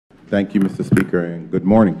Thank you, Mr. Speaker, and good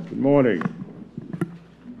morning. Good morning.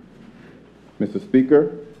 Mr.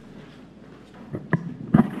 Speaker,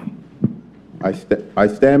 I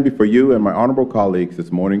stand before you and my honorable colleagues this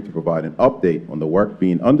morning to provide an update on the work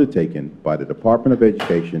being undertaken by the Department of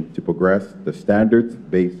Education to progress the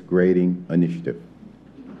standards-based grading initiative.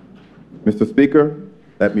 Mr. Speaker,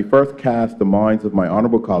 let me first cast the minds of my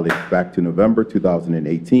honorable colleagues back to November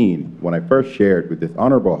 2018, when I first shared with this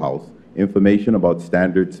honorable House information about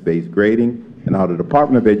standards-based grading and how the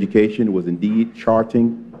Department of Education was indeed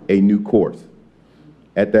charting a new course.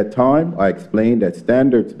 At that time, I explained that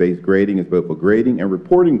standards-based grading is both a grading and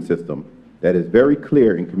reporting system that is very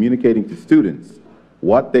clear in communicating to students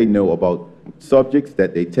what they know about subjects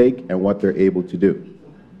that they take and what they're able to do.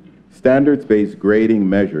 Standards-based grading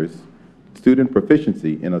measures student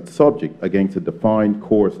proficiency in a subject against a defined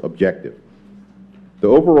course objective. The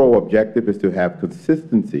overall objective is to have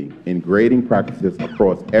consistency in grading practices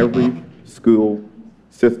across every school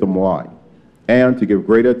system-wide, and to give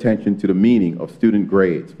greater attention to the meaning of student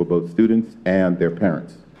grades for both students and their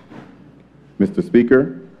parents. Mr.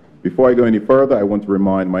 Speaker, before I go any further, I want to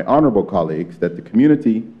remind my honorable colleagues that the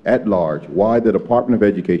community at large why the Department of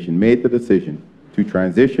Education made the decision to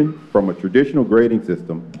transition from a traditional grading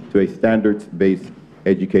system to a standards-based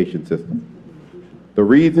education system. The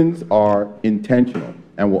reasons are intentional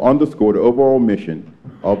and will underscore the overall mission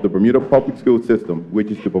of the Bermuda public school system, which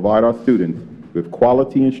is to provide our students with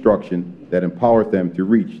quality instruction that empowers them to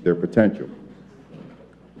reach their potential.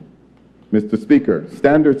 Mr. Speaker,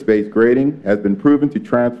 standards-based grading has been proven to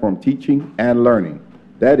transform teaching and learning.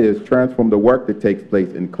 That is, transform the work that takes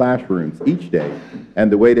place in classrooms each day and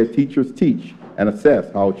the way that teachers teach and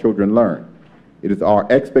assess how children learn. It is our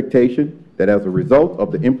expectation that as a result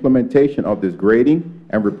of the implementation of this grading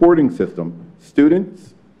and reporting system,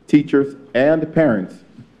 students, teachers, and parents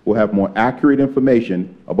will have more accurate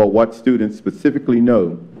information about what students specifically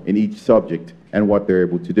know in each subject and what they're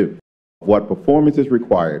able to do. What performance is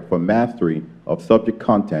required for mastery of subject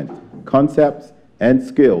content, concepts, and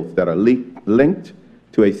skills that are linked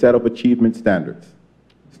to a set of achievement standards.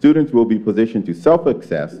 Students will be positioned to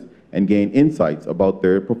self-assess and gain insights about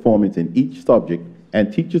their performance in each subject,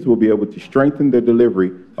 and teachers will be able to strengthen their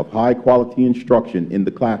delivery of high-quality instruction in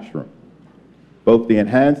the classroom. Both the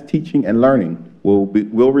enhanced teaching and learning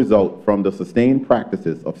will result from the sustained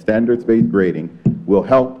practices of standards-based grading will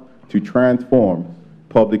help to transform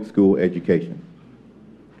public school education.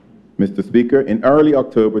 Mr. Speaker, in early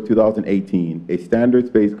October 2018, a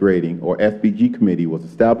standards-based grading, or SBG committee, was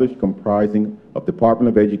established comprising of Department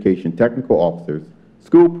of Education technical officers,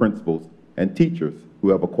 school principals, and teachers who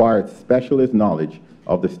have acquired specialist knowledge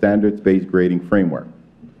of the standards-based grading framework.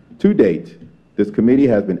 To date, this committee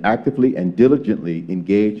has been actively and diligently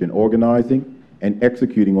engaged in organizing and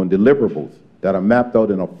executing on deliverables that are mapped out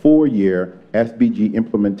in a 4-year SBG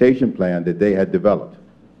implementation plan that they had developed.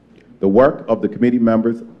 The work of the committee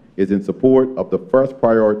members is in support of the first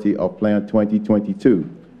priority of Plan 2022,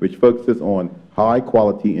 which focuses on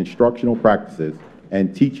high-quality instructional practices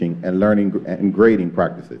and teaching and learning and grading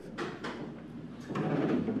practices.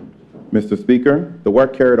 Mr. Speaker, the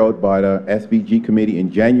work carried out by the SBG committee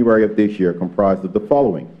in January of this year comprised of the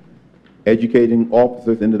following: educating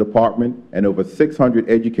officers in the department and over 600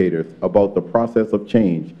 educators about the process of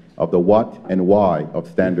change of the what and why of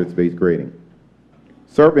standards-based grading,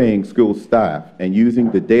 surveying school staff and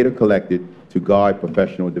using the data collected to guide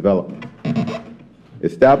professional development,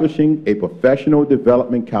 establishing a professional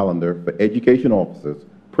development calendar for education officers,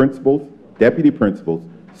 principals, deputy principals,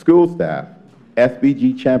 school staff,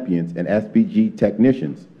 SBG champions, and SBG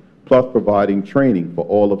technicians, plus providing training for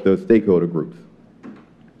all of those stakeholder groups,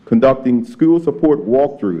 conducting school support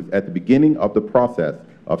walkthroughs at the beginning of the process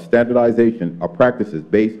of standardization of practices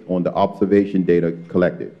based on the observation data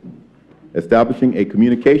collected, establishing a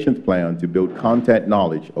communications plan to build content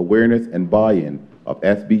knowledge, awareness, and buy-in of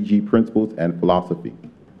SBG principles and philosophy,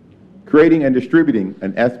 creating and distributing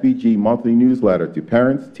an SBG monthly newsletter to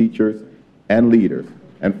parents, teachers, and leaders,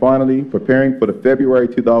 and finally, preparing for the February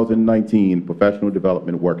 2019 professional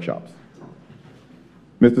development workshops.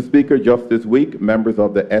 Mr. Speaker, just this week, members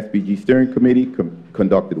of the SBG Steering Committee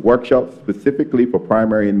conducted workshops specifically for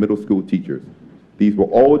primary and middle school teachers. These were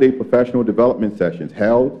all-day professional development sessions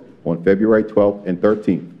held on February 12th and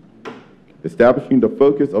 13th. Establishing the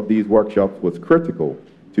focus of these workshops was critical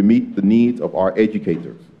to meet the needs of our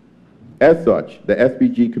educators. As such, the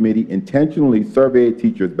SBG Committee intentionally surveyed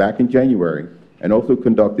teachers back in January and also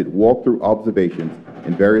conducted walkthrough observations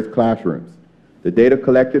in various classrooms. The data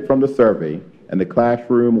collected from the survey and the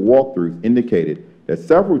classroom walkthroughs indicated that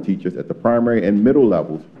several teachers at the primary and middle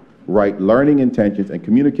levels write learning intentions and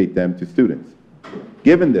communicate them to students.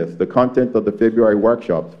 Given this, the content of the February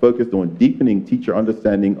workshops focused on deepening teacher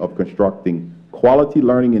understanding of constructing quality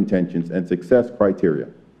learning intentions and success criteria.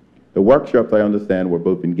 The workshops, I understand, were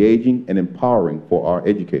both engaging and empowering for our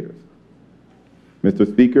educators. Mr.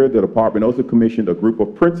 Speaker, the department also commissioned a group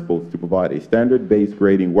of principals to provide a standard-based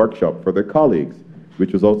grading workshop for their colleagues,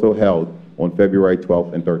 which was also held on February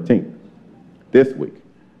 12th and 13th, this week.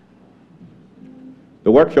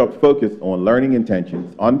 The workshops focused on learning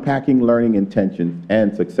intentions, unpacking learning intentions,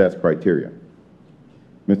 and success criteria.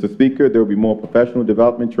 Mr. Speaker, there will be more professional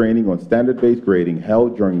development training on standard-based grading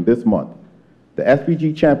held during this month. The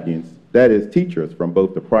SPG champions, that is, teachers from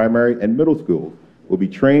both the primary and middle schools, will be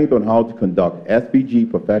trained on how to conduct SPG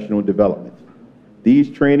professional development. These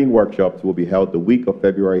training workshops will be held the week of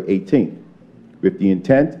February 18th, with the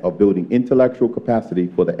intent of building intellectual capacity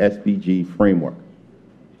for the SPG framework.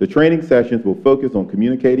 The training sessions will focus on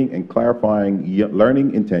communicating and clarifying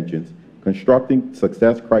learning intentions, constructing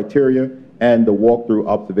success criteria, and the walkthrough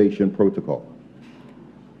observation protocol.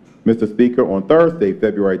 Mr. Speaker, on Thursday,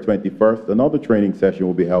 February 21st, another training session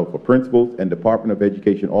will be held for principals and Department of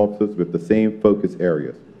Education officers with the same focus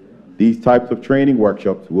areas. These types of training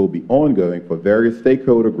workshops will be ongoing for various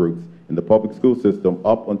stakeholder groups in the public school system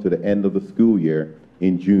up until the end of the school year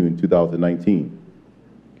in June 2019.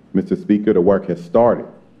 Mr. Speaker, the work has started.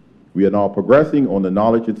 We are now progressing on the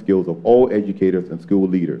knowledge and skills of all educators and school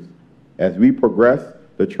leaders. As we progress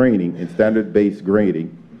the training in standard-based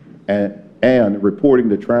grading and reporting,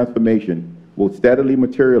 the transformation will steadily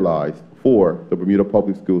materialize for the Bermuda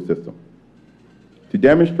public school system. To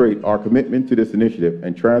demonstrate our commitment to this initiative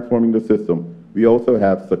and transforming the system, we also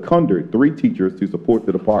have seconded 3 teachers to support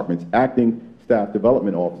the department's acting staff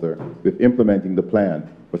development officer with implementing the plan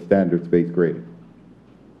for standards-based grading.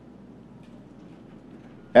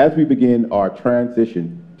 As we begin our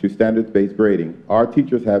transition to standards-based grading, our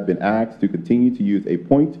teachers have been asked to continue to use a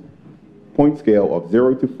point scale of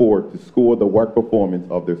 0 to 4 to score the work performance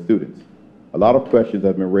of their students. A lot of questions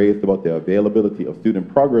have been raised about the availability of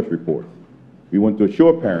student progress reports. We want to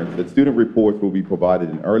assure parents that student reports will be provided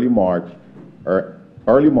in early March,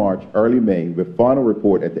 early May, with final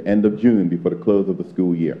report at the end of June before the close of the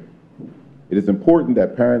school year. It is important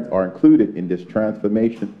that parents are included in this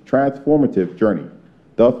transformative journey.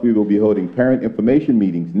 Thus, we will be holding parent information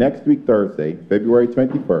meetings next week, Thursday, February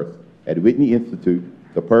 21st, at Whitney Institute,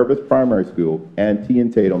 the Purvis Primary School, and T.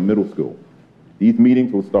 and Tatum Middle School. These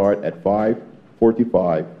meetings will start at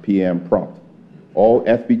 5:45 p.m. prompt. All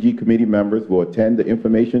SPG committee members will attend the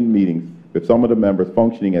information meetings, with some of the members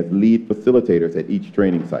functioning as lead facilitators at each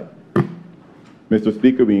training site. Mr.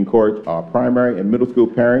 Speaker, we encourage our primary and middle school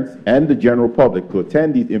parents and the general public to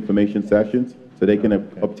attend these information sessions so they can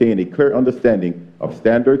obtain a clear understanding of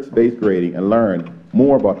standards-based grading and learn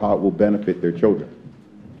more about how it will benefit their children.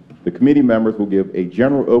 The committee members will give a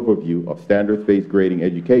general overview of standards-based grading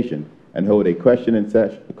education and hold a question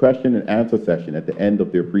and answer session at the end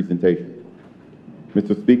of their presentation.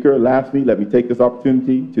 Mr. Speaker, lastly, let me take this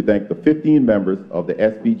opportunity to thank the 15 members of the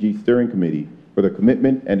SPG Steering Committee for their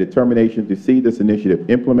commitment and determination to see this initiative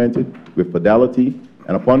implemented with fidelity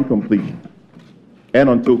and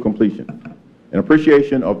until completion. In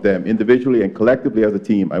appreciation of them individually and collectively as a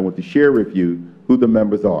team, I want to share with you who the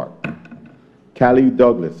members are. Callie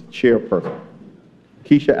Douglas, Chairperson.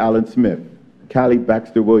 Keisha Allen Smith, Callie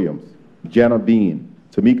Baxter Williams, Jenna Bean,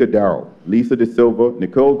 Tamika Darrell, Lisa De Silva,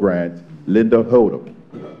 Nicole Grant, Linda Holder,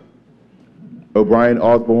 O'Brien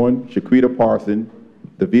Osborne, Shaquita Parson,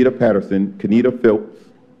 Davita Patterson, Kenita Phillips,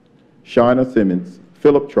 Shauna Simmons,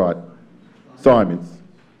 Philip Trott,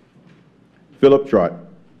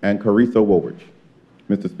 and Carissa Woolridge.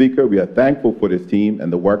 Mr. Speaker, we are thankful for this team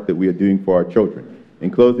and the work that we are doing for our children. In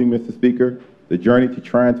closing, Mr. Speaker, the journey to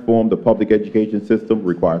transform the public education system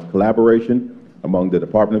requires collaboration among the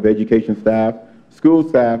Department of Education staff, school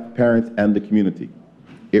staff, parents, and the community.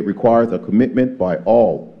 It requires a commitment by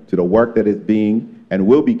all to the work that is being and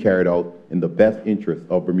will be carried out in the best interest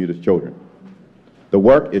of Bermuda's children. The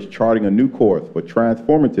work is charting a new course for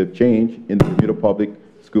transformative change in the Bermuda public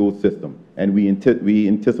school system, and we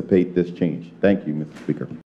anticipate this change. Thank you, Mr. Speaker.